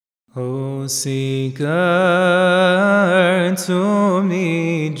O seeker to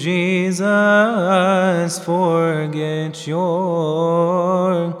meet Jesus, forget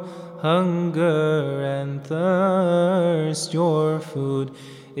your hunger and thirst. Your food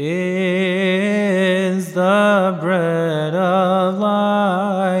is the bread of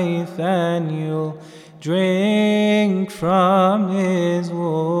life, and you'll drink from his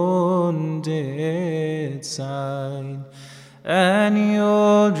wounded side. And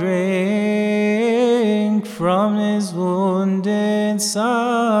you'll drink from his wounded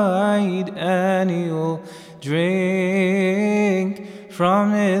side, and you'll drink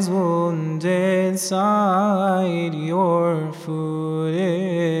from his wounded side. Your food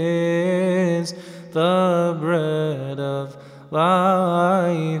is the bread of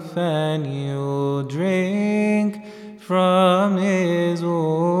life, and you'll drink from his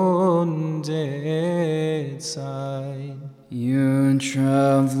wounded side. You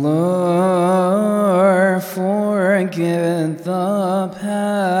traveler, forget the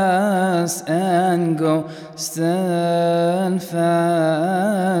past and go steadfast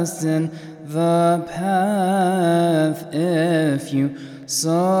in the path. If you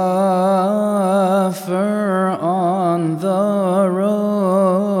suffer on the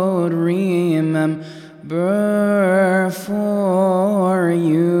road, remember for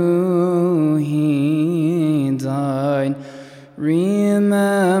you he died.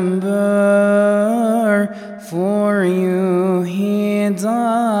 Remember, for you he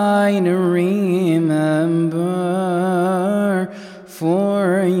died. Remember,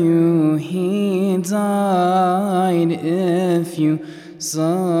 for you he died. If you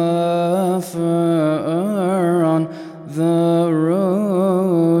suffer on the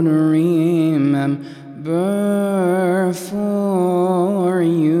road, remember, for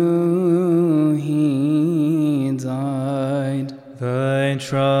you he died. The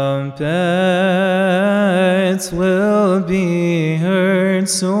trumpets will be heard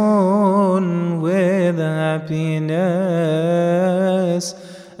soon with happiness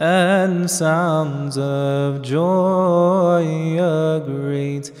and sounds of joy. A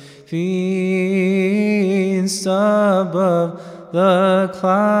great feast above the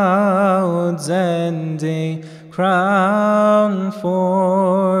clouds, and a crown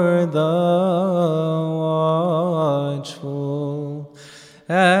for the watchful,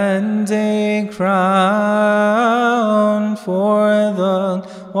 and a crown for the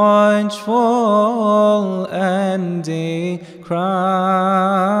watchful, and a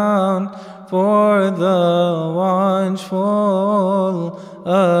crown for the watchful.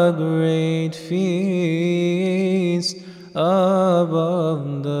 A great feast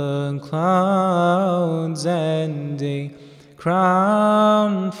above the clouds, and a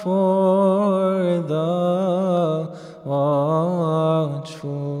crown for the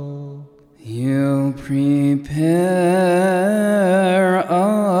watchful. He'll prepare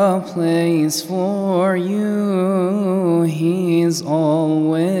a place for you. He's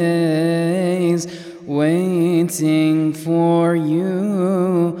always waiting for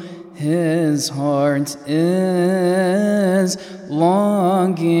you. His heart is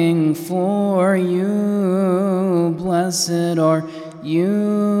longing for you. Blessed are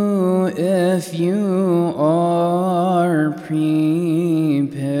you if you are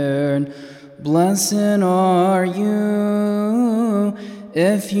prepared. Blessed are you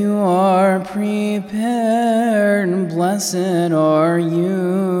if you are prepared. Blessed are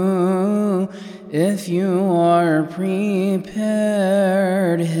you if you are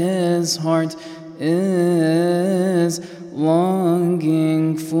prepared. His heart is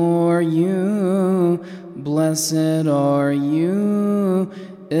longing for you. Blessed are you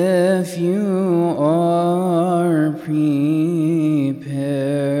if you are prepared.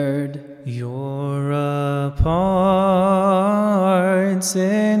 You're a part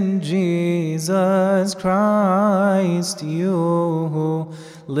in Jesus Christ, you who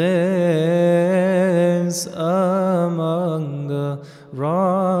lives among the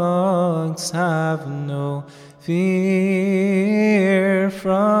rocks. Have no fear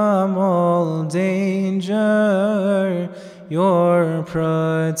from all danger. You're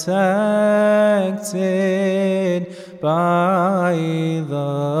protected by the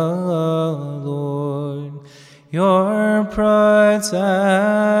Lord. You're protected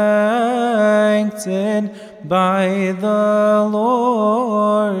by the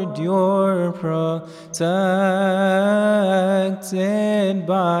Lord. You're protected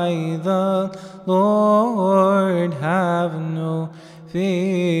by the Lord. Have no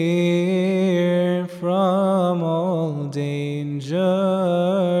fear from all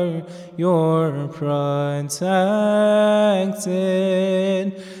danger. You're protected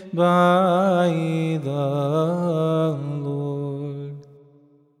by the